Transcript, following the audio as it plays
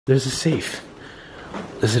There's a safe.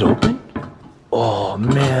 Is it open? Oh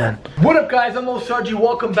man. What up guys, I'm Moe Sargi.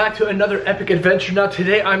 Welcome back to another epic adventure. Now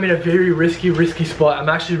today I'm in a very risky spot. I'm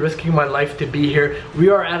actually risking my life to be here. We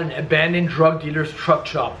are at an abandoned drug dealer's truck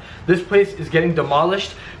shop. This place is getting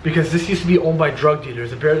demolished because this used to be owned by drug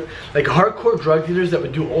dealers. Like hardcore drug dealers that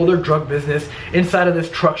would do all their drug business inside of this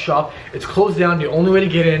truck shop. It's closed down. The only way to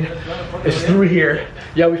get in is through here.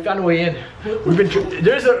 Yeah, we found a way in.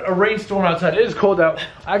 There's a rainstorm outside. It is cold out.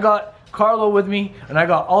 I got Carlo with me and I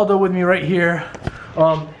got Aldo with me right here.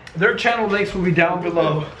 Their channel links will be down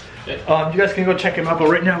below. You guys can go check them out, but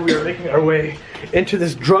right now we are making our way into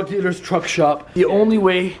this drug dealer's truck shop. The only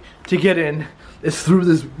way to get in is through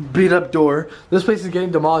this beat up door. This place is getting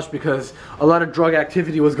demolished because a lot of drug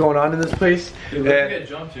activity was going on in this place. Dude, we're gonna get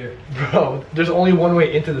jumped here. Bro, there's only one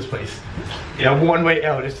way into this place. Yeah, one way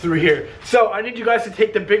out. It's through here. So I need you guys to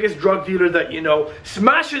take the biggest drug dealer that you know,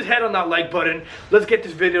 smash his head on that like button. Let's get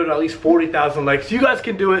this video to at least 40,000 likes. You guys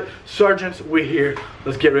can do it. Sergeants, we're here.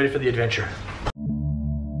 Let's get ready for the adventure.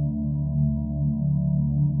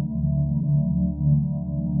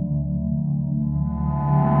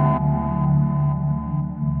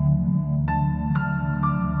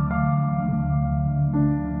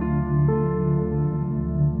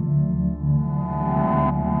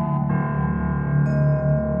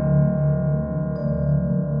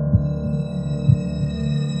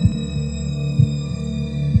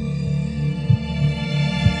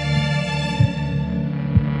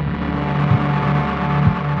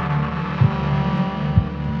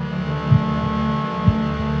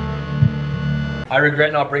 I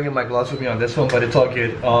regret not bringing my gloves with me on this one, but it's all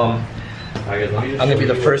good. I'm gonna be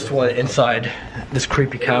the first one inside this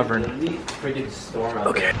creepy cavern.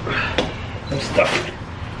 Okay. I'm stuck.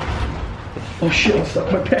 Oh shit, I'm stuck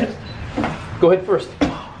in my pants. Go ahead first.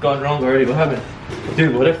 Gone wrong already, what happened?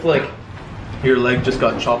 Dude, what if like your leg just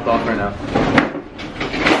got chopped off right now?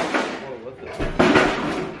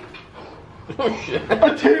 Oh shit.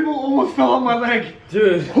 A table almost fell on my leg.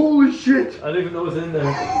 Dude. Holy shit. I didn't even know it was in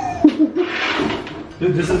there.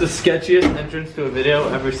 Dude, this is the sketchiest entrance to a video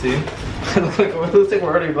I've ever seen. It looks like we're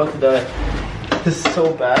already about to die. This is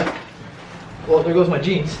so bad. Well, there goes my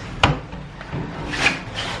jeans.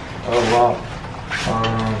 Oh wow.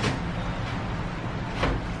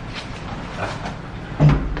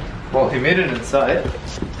 Well, he made it inside.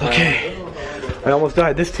 Okay. I almost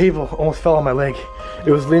died. This table almost fell on my leg.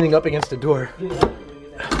 It was leaning up against the door.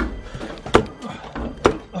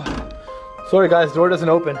 Sorry guys, door doesn't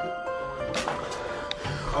open.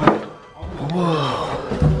 Whoa.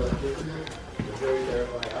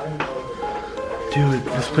 Dude,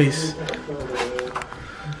 this place.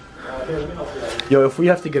 Yo, if we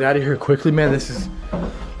have to get out of here quickly, man, this is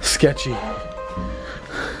sketchy.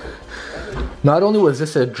 Not only was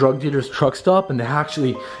this a drug dealer's truck stop and they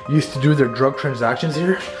actually used to do their drug transactions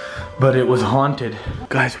here, but it was haunted.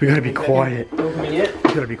 Guys, we gotta be quiet. We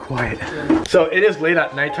gotta be quiet. So it is late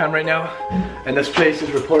at nighttime right now, and this place is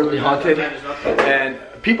reportedly haunted. And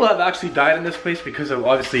people have actually died in this place because of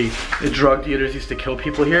obviously the drug dealers used to kill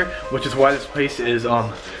people here, which is why this place is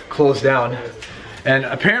closed down. And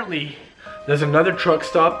apparently there's another truck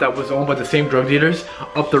stop that was owned by the same drug dealers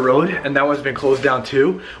up the road, and that one's been closed down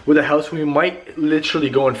too. With a house, we might literally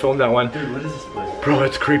go and film that one. Dude, what is this place? Bro,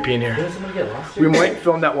 it's creepy in here. Did somebody get lost here? We might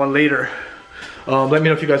film that one later. Let me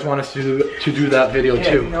know if you guys want us to do that video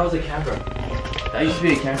too. That was a camera. That used to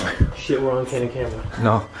be a camera. Shit, we're on camera.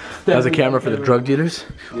 No, that was a camera for the drug dealers.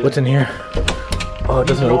 Yeah. What's in here? Oh, it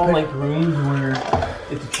doesn't open? All like rooms where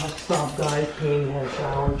it's a truck stop, guys came, had a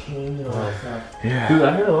shower, change, and all that stuff. Yeah. Dude,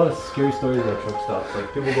 I heard a lot of scary stories about truck stops.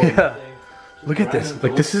 Like people go. Yeah. Look at this.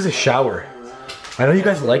 Like this is a shower. I know you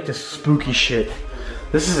guys like this spooky shit.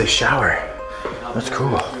 This is a shower. That's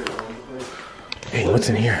cool. Hey, what's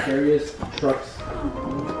in here? Scariest trucks.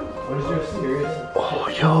 What is your scariest? Oh,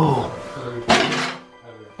 yo.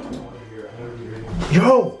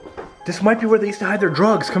 Yo, this might be where they used to hide their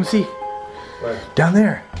drugs. Come see. Where? Down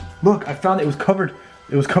there. Look, I found it was covered.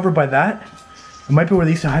 It was covered by that. It might be where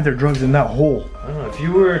they used to hide their drugs, in that hole. I don't know. If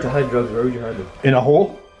you were to hide drugs, where would you hide them? In a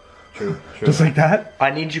hole? True. Just like that?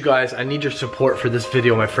 I need you guys, I need your support for this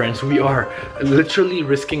video, my friends. We are literally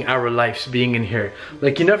risking our lives being in here.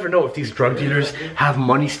 Like, you never know if these drug dealers have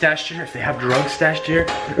money stashed here, if they have drugs stashed here,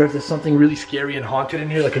 or if there's something really scary and haunted in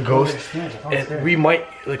here, like a ghost. And we might,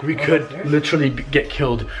 like, we could literally get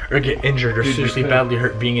killed or get injured or seriously badly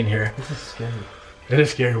hurt being in here. This is scary. It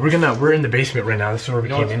is scary. We're in the basement right now. This is where we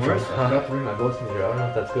came in from. I got to bring my ghost meter. I don't know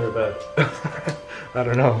if that's good or bad. I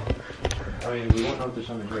don't know. I mean, we won't know if there's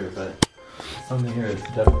something here, but something here is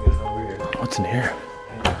definitely gonna come weird. What's in here?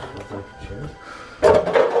 Looks like a chair.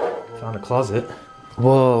 Found a closet.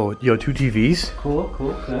 Whoa, yo, 2 TVs? Cool.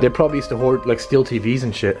 Yeah. They probably used to hoard, like, steal TVs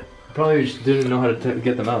and shit. Probably just didn't know how to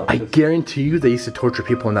get them out. I guarantee you they used to torture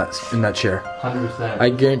people in that chair. 100%. I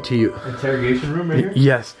guarantee you. Interrogation room right here?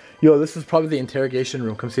 Yes. Yo, this is probably the interrogation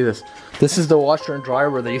room. Come see this. This is the washer and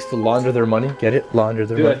dryer where they used to launder their money. Get it? Launder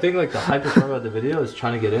their money. Dude, I think like the hypest part about the video is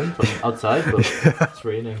trying to get in from outside, but it's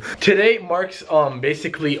raining. Today marks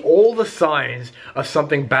basically all the signs of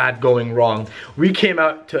something bad going wrong. We came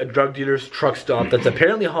out to a drug dealer's truck stop that's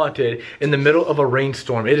apparently haunted in the middle of a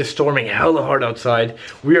rainstorm. It is storming hella hard outside.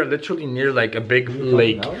 We are literally near like a big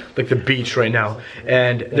lake, like the beach right now.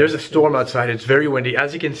 And there's a storm outside. It's very windy.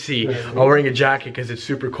 As you can see, I'm wearing a jacket because it's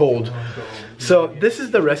super cold. So this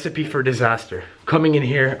is the recipe for disaster. Coming in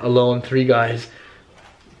here alone, 3 guys.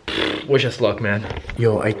 Wish us luck, man.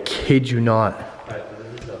 Yo, I kid you not.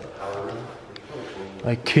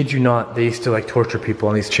 I kid you not, they used to like torture people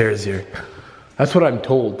on these chairs here. That's what I'm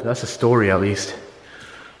told. That's a story at least.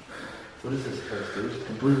 What is this place, dude?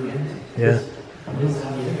 Completely empty. Yeah. What is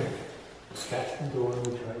down here? Scratch the door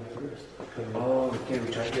we tried first. Oh, okay,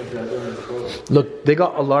 we tried to get that door in the door. Look, they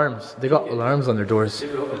got alarms. They got alarms on their doors.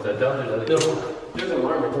 There's an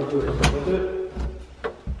alarm. Don't do it.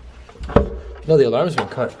 No, the alarm's been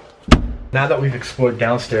cut. Now that we've explored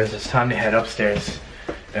downstairs, it's time to head upstairs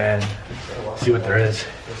and see what there is.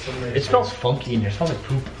 It smells funky in here. It smells like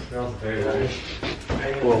poop. It smells very nice.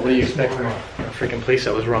 Well, what do you expect from a freaking place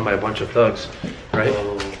that was run by a bunch of thugs, right?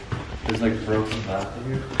 There's like broken bathroom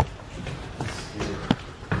here.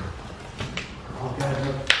 Oh god,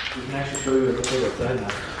 look. We can actually show you what it looks like outside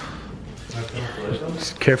now.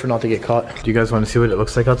 Just careful not to get caught. Do you guys want to see what it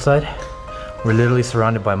looks like outside? We're literally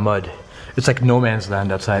surrounded by mud. It's like no man's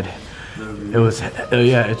land outside. It was,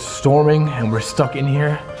 yeah, it's storming and we're stuck in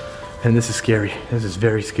here. And this is scary. This is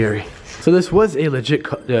very scary. So this was a legit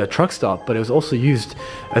truck stop, but it was also used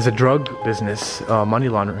as a drug business, money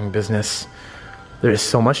laundering business. There is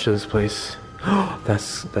so much to this place. That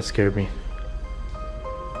scared me.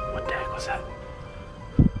 What the heck was that?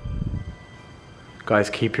 Guys,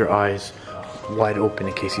 keep your eyes wide open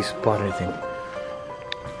in case you spot anything.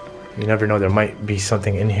 You never know, there might be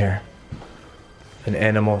something in here. An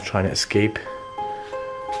animal trying to escape.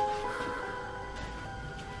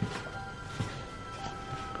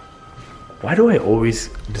 Why do I always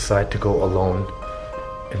decide to go alone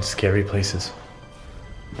in scary places?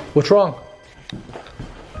 What's wrong?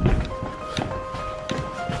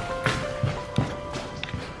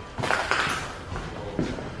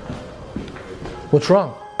 What's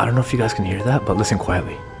wrong? I don't know if you guys can hear that, but listen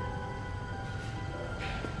quietly.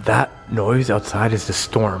 That noise outside is the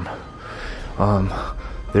storm.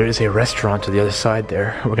 There is a restaurant to the other side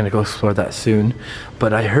there. We're gonna go explore that soon.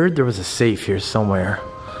 But I heard there was a safe here somewhere.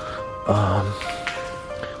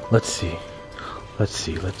 Let's see.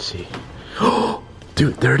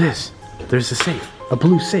 Dude, there it is. There's a safe. A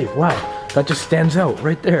blue safe. Wow. That just stands out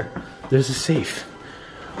right there. There's a safe.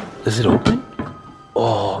 Is it open?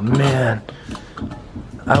 Oh, man.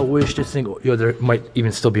 I wish this thing... Yo, there might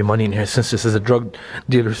even still be money in here since this is a drug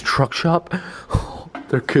dealer's truck shop.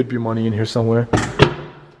 There could be money in here somewhere.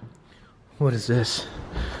 What is this?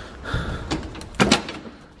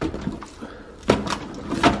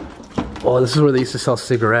 Oh, this is where they used to sell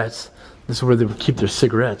cigarettes. This is where they would keep their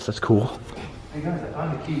cigarettes. That's cool. Hey guys, I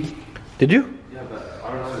found the key. Did you? Yeah, but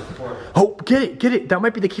I don't know what it's for. Oh, get it. That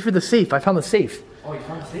might be the key for the safe. I found the safe. Oh, you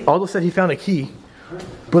found the safe? Aldo said he found a key.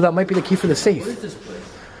 Bro, that might be the key for the safe. What is this place?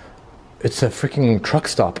 It's a freaking truck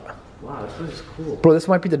stop. Wow, this place is cool. Bro, this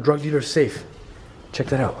might be the drug dealer's safe. Check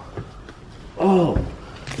that out. Oh,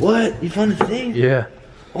 what? You found the thing? Yeah.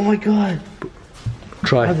 Oh my god.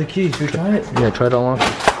 Try. I have the key. Should we try it? Yeah, try it on.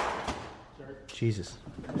 Jesus.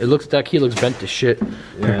 That key looks bent to shit.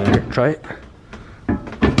 Yeah. Here, try it.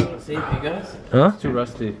 Safe, you guys? Huh? It's too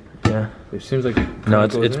rusty. Yeah. It seems like No,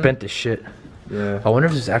 it's bent to shit. Yeah. I wonder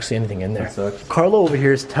if there's actually anything in there. That sucks. Carlo over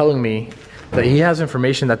here is telling me that he has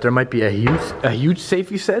information that there might be a huge safe,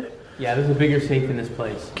 you said? Yeah, there's a bigger safe in this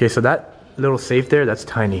place. Okay, so that little safe there, that's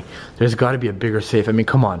tiny. There's got to be a bigger safe. I mean,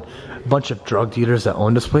 come on. A bunch of drug dealers that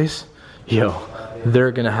own this place? Yo,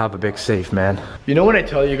 they're gonna have a big safe, man. You know when I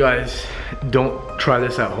tell you guys, don't try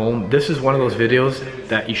this at home? This is one of those videos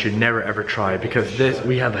that you should never ever try because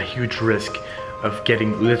we have a huge risk of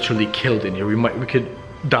getting literally killed in here. We could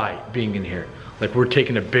die being in here. Like, we're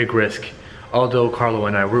taking a big risk. Aldo, Carlo,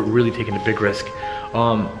 and I, we're really taking a big risk.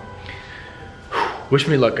 Wish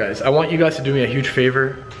me luck, guys. I want you guys to do me a huge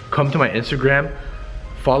favor. Come to my Instagram,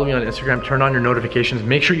 follow me on Instagram, turn on your notifications.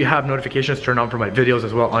 Make sure you have notifications turned on for my videos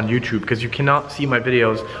as well on YouTube, because you cannot see my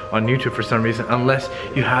videos on YouTube for some reason unless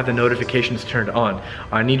you have the notifications turned on.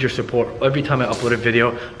 I need your support every time I upload a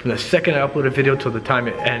video. From the second I upload a video till the time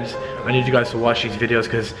it ends, I need you guys to watch these videos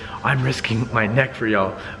because I'm risking my neck for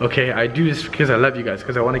y'all. Okay, I do this because I love you guys,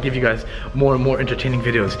 because I want to give you guys more and more entertaining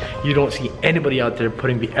videos. You don't see anybody out there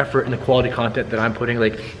putting the effort and the quality content that I'm putting.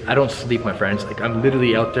 Like, I don't sleep, my friends. Like, I'm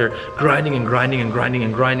literally out there grinding and grinding and grinding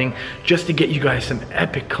and grinding just to get you guys some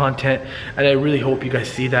epic content, and I really hope you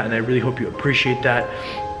guys see that, and I really hope you appreciate that.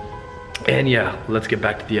 And yeah, let's get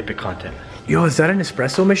back to the epic content. Yo, is that an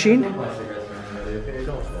espresso machine?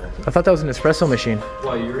 I thought that was an espresso machine.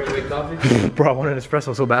 Why, you gonna make coffee? Bro, I want an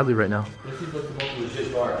espresso so badly right now. This is like the most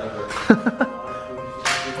legit bar ever.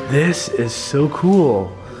 This is so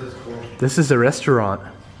cool. This is cool. This is a restaurant.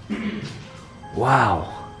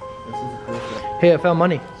 Wow. This is cool. Hey, I found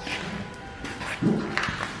money.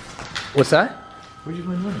 What's that? Where'd you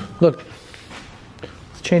find money? Look,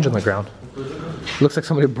 it's change on the ground. Looks like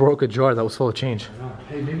somebody broke a jar that was full of change. I know.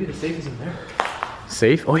 Hey, maybe the safe is in there.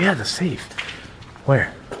 Safe? Oh yeah, the safe.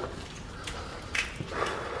 Where?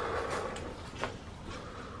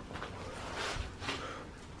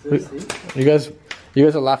 You guys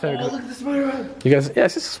are laughing at me. Oh, look at the spider web. You guys, yeah,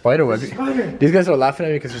 it's just a spider web. Spider. These guys are laughing at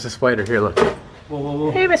me because there's a spider. Here, look. Whoa, whoa,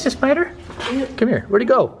 whoa. Hey, Mr. Spider. Come here. Where'd he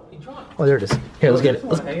go? Oh, there it is. Here, let's get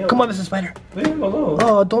it. Come on, Mr. Spider. Leave him alone.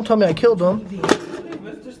 Oh, don't tell me I killed him.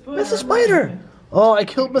 Mr. Spider. Oh, I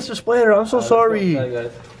killed Mr. Spider. I'm so sorry.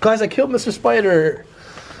 Guys, I killed Mr. Spider.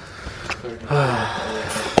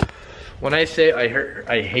 When I say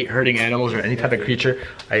I hate hurting animals or any type of creature,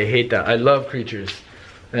 I hate that. I love creatures.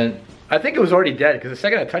 And I think it was already dead because the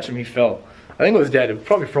second I touched him, he fell. I think it was dead. It was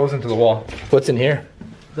probably frozen to the wall. What's in here?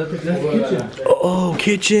 That's the kitchen. Oh,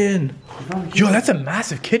 kitchen. Yo, that's a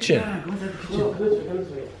massive kitchen. Yeah, go to the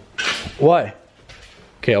kitchen. Why?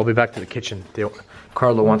 Okay, I'll be back to the kitchen.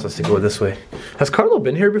 Carlo wants us to go this way. Has Carlo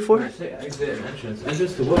been here before? Exit and entrance.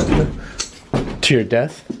 Entrance to what? To your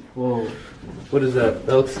death? Whoa. What is that?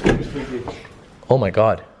 That looks creepy. Oh my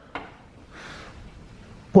god.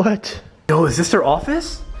 What? Yo, is this their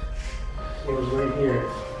office? It was right here.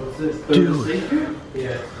 What's this? Dude. Safe here?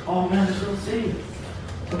 Yeah. Oh man, there's no safe.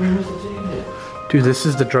 Somebody must have taken it. Dude, this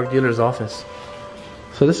is the drug dealer's office.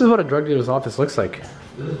 So this is what a drug dealer's office looks like.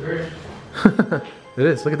 This is very... It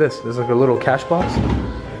is, look at this. There's like a little cash box.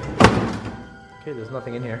 Okay, there's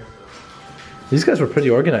nothing in here. These guys were pretty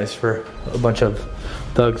organized for a bunch of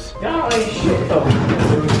thugs. Yeah, like shit though.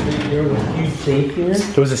 There was a huge safe here.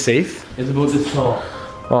 There was a safe? It's about this tall.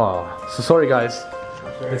 Oh, so sorry guys.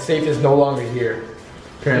 The safe is no longer here.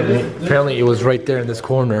 Apparently it was right there in this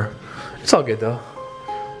corner. It's all good though.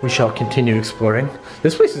 We shall continue exploring.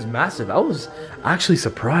 This place is massive. I was actually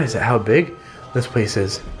surprised at how big this place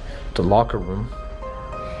is. The locker room.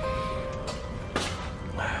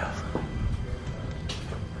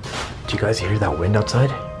 Do you guys hear that wind outside?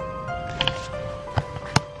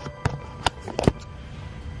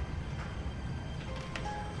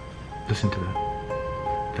 Listen to that.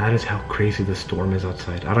 That is how crazy the storm is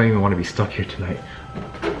outside. I don't even want to be stuck here tonight.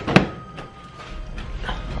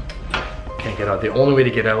 Can't get out. The only way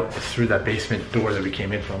to get out is through that basement door that we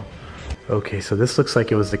came in from. Okay, so this looks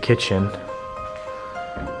like it was the kitchen.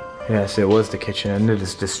 Yes, it was the kitchen and it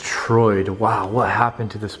is destroyed. Wow, what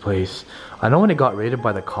happened to this place? I know when it got raided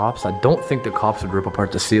by the cops, I don't think the cops would rip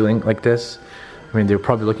apart the ceiling like this. I mean, they were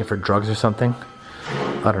probably looking for drugs or something.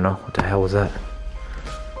 I don't know. What the hell was that?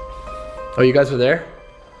 Oh, you guys were there?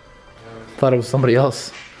 Thought it was somebody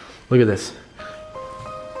else. Look at this.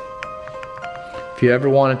 If you ever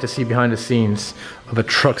wanted to see behind the scenes of a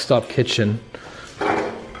truck stop kitchen,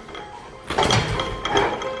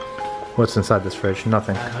 what's inside this fridge?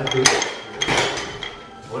 Nothing.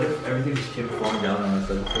 What if everything just came falling down on us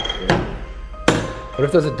at the fridge? What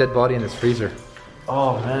if there's a dead body in this freezer?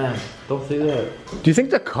 Oh man, don't say that. Do you think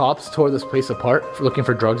the cops tore this place apart for looking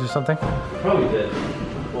for drugs or something? Probably did.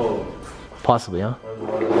 Whoa. Possibly, huh?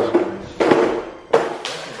 Look at this.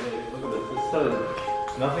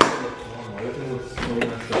 Nothing looks normal. Everything looks so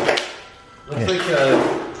messed up. Looks like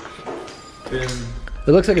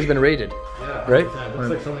It looks like it's been raided. yeah, right? It looks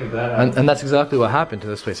like something bad happened. And that's exactly what happened to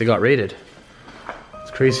this place. It got raided.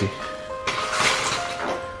 It's crazy.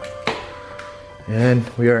 And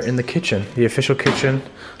we are in the kitchen, the official kitchen.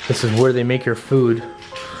 This is where they make your food.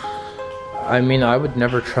 I mean, I would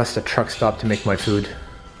never trust a truck stop to make my food.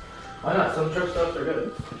 Why not? Some truck stops are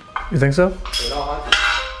good. You think so? They're not hot.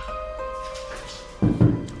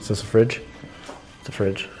 Is this a fridge? It's a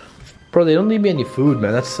fridge. Bro, they don't leave me any food,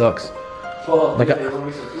 man. That sucks. Well, Like you want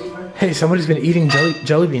me some food, man? Hey, somebody's been eating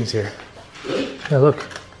jelly beans here. Really? Yeah, look.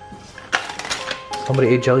 Somebody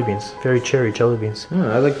ate jelly beans. Very cherry jelly beans.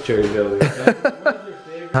 I like cherry jelly beans.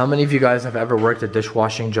 How many of you guys have ever worked a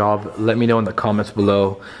dishwashing job? Let me know in the comments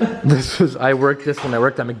below. I worked this when I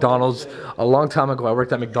worked at McDonald's. A long time ago, I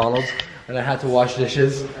worked at McDonald's and I had to wash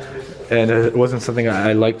dishes. And it wasn't something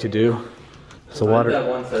I like to do. So water. I did that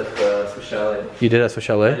once at Chalet. You did at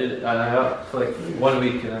Chalet? I did for like 1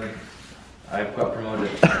 week and then I got promoted.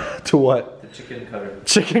 To what? The chicken cutter.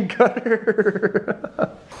 Chicken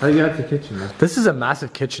cutter. How do you got the kitchen, man? This is a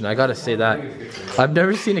massive kitchen, I gotta say that. I've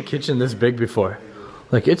never seen a kitchen this big before.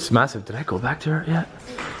 Like, it's massive. Did I go back to her yet?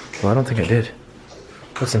 Well, I don't think I did.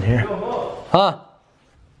 What's in here? Huh?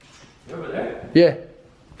 You over there? Yeah.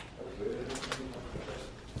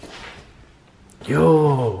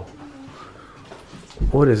 Yo.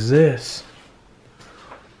 What is this?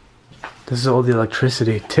 This is all the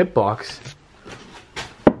electricity. Tip box.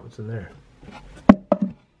 What's in there?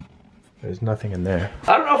 There's nothing in there.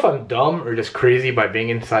 I don't know if I'm dumb or just crazy by being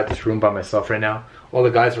inside this room by myself right now. All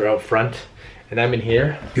the guys are out front and I'm in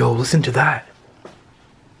here. Yo, listen to that.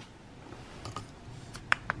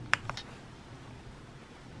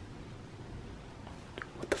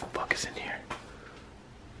 What the fuck is in here?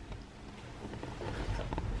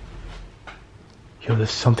 Yo,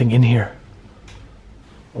 there's something in here.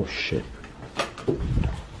 Oh shit.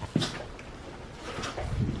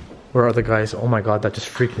 Where are the guys? Oh my god, that just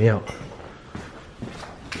freaked me out.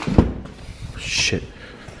 Shit.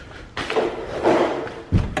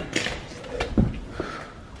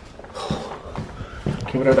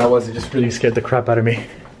 Okay, whatever that was, it just really scared the crap out of me.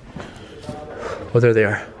 Oh, there they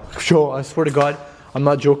are. Yo, I swear to God, I'm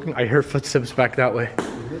not joking. I heard footsteps back that way.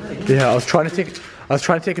 Yeah, I was trying to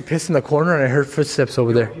take a piss in the corner and I heard footsteps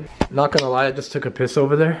over there. Not gonna lie, I just took a piss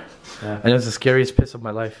over there. Yeah. And it was the scariest piss of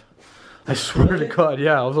my life. I swear to God,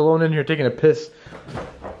 yeah, I was alone in here taking a piss.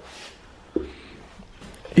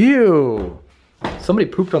 Ew. Somebody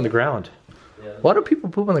pooped on the ground. Why do people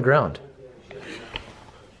poop on the ground?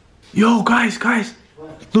 Yo, guys.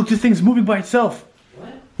 Look, this thing's moving by itself.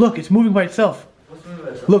 What? Look, it's moving by itself. What's moving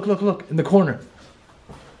by itself? Look, in the corner.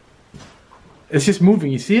 It's just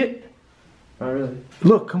moving, you see it? Oh, really?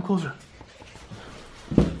 Look, come closer.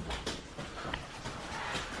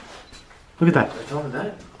 Look at that. It's on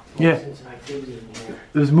that? Yeah.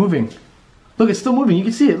 It was moving. Look, it's still moving. You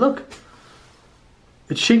can see it. Look.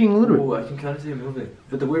 It's shaking a little bit. Oh, I can kind of see it moving.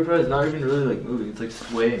 But the weird part is not even really like moving. It's like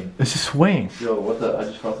swaying. It's just swaying. Yo, what the? I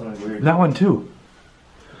just felt something weird. That one too.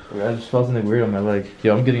 I just felt something weird on my leg.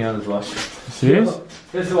 Yo, I'm getting out of this washroom. Serious? Yo,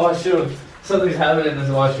 this washroom. Something's happening in this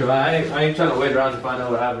washroom. I ain't trying to wait around to find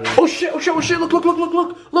out what happened. Oh shit! Look!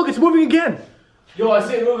 Look! It's moving again. Yo, I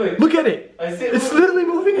see it moving. Look at it. I see it. It's literally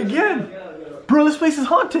moving again. Bro, this place is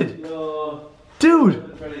haunted. Yo.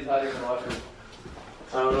 Dude. Freddy's hiding in the washroom.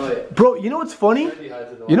 I don't know it. Bro, you know what's funny?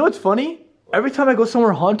 You know what's funny? Every time I go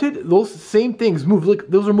somewhere haunted, those same things move. Look,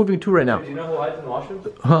 those are moving too right now. Do you know who hides in the washroom?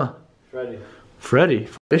 Huh? Freddy.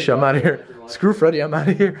 Fish, I'm out of here. Screw Freddy, I'm out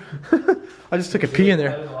of here. I just took a pee in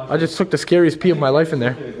there. I just took the scariest pee of my life in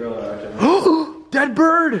there. Dead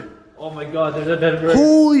bird! Oh my god, there's a dead bird.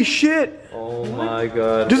 Holy shit! Oh my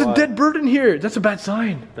god. There's a dead bird in here. That's a bad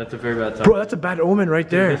sign. That's a very bad sign. Bro, that's a bad omen right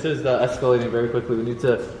there. This is escalating very quickly. We need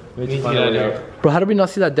to get out of here. Bro, how did we not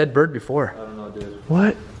see that dead bird before? I don't know, dude.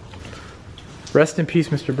 What? Rest in peace,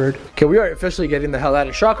 Mr. Bird. Okay, we are officially getting the hell out of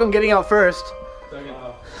here. Shotgun getting out first. Second.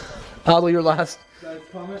 Aldo, you're last. Guys,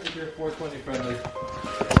 comment if you're 420 friendly.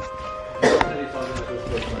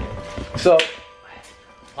 So,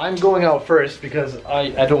 I'm going out first because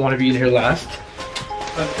I don't want to be in here last.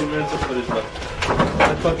 I have 2 minutes of footage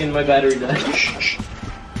left. My battery died. Shh.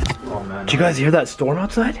 Oh man. Did you guys hear that storm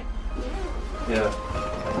outside? Yeah.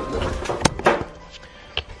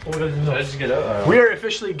 Did I just get out? We are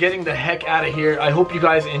officially getting the heck out of here. I hope you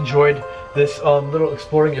guys enjoyed this little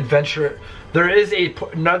exploring adventure. There is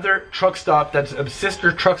another truck stop that's a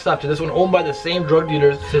sister truck stop to this one, owned by the same drug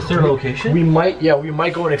dealers. Sister location? We might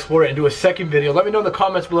go and explore it and do a second video. Let me know in the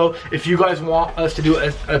comments below if you guys want us to do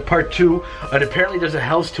a part 2. And apparently there's a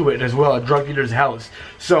house to it as well, a drug dealer's house.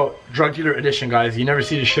 So, drug dealer edition, guys. You never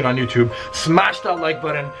see this shit on YouTube. Smash that like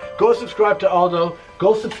button. Go subscribe to Aldo.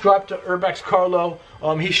 Go subscribe to Urbex Carlo.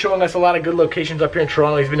 He's showing us a lot of good locations up here in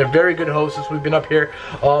Toronto. He's been a very good host since we've been up here.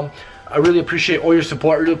 I really appreciate all your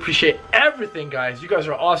support. I really appreciate everything, guys. You guys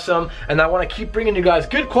are awesome, and I want to keep bringing you guys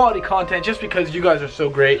good quality content just because you guys are so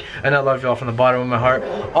great, and I love y'all from the bottom of my heart.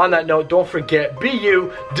 On that note, don't forget, be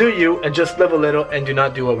you, do you, and just live a little, and do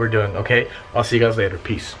not do what we're doing, okay? I'll see you guys later.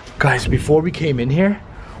 Peace. Guys, before we came in here,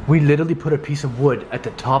 we literally put a piece of wood at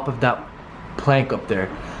the top of that plank up there,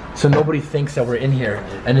 so nobody thinks that we're in here,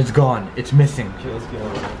 and it's gone. It's missing.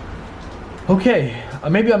 Okay,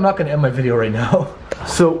 maybe I'm not gonna end my video right now.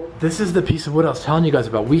 So this is the piece of wood I was telling you guys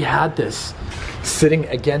about. We had this sitting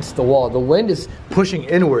against the wall. The wind is pushing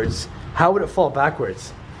inwards. How would it fall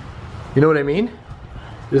backwards? You know what I mean?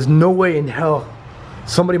 There's no way in hell.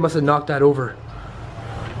 Somebody must have knocked that over.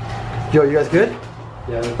 Yo, you guys good?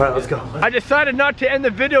 Yeah. Alright, let's go. I decided not to end the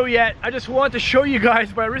video yet. I just wanted to show you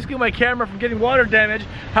guys, by risking my camera from getting water damage,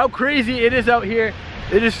 how crazy it is out here.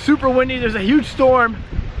 It is super windy. There's a huge storm.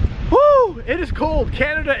 Woo! It is cold.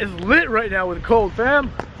 Canada is lit right now with cold,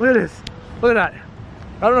 fam. Look at this. Look at that.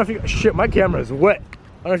 I don't know if you, shit, my camera is wet.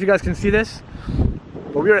 I don't know if you guys can see this,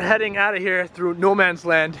 but we are heading out of here through no man's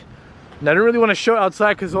land. And I didn't really want to show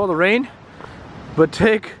outside because of all the rain, but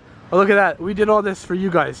take a look at that. We did all this for you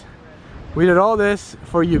guys. We did all this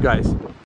for you guys.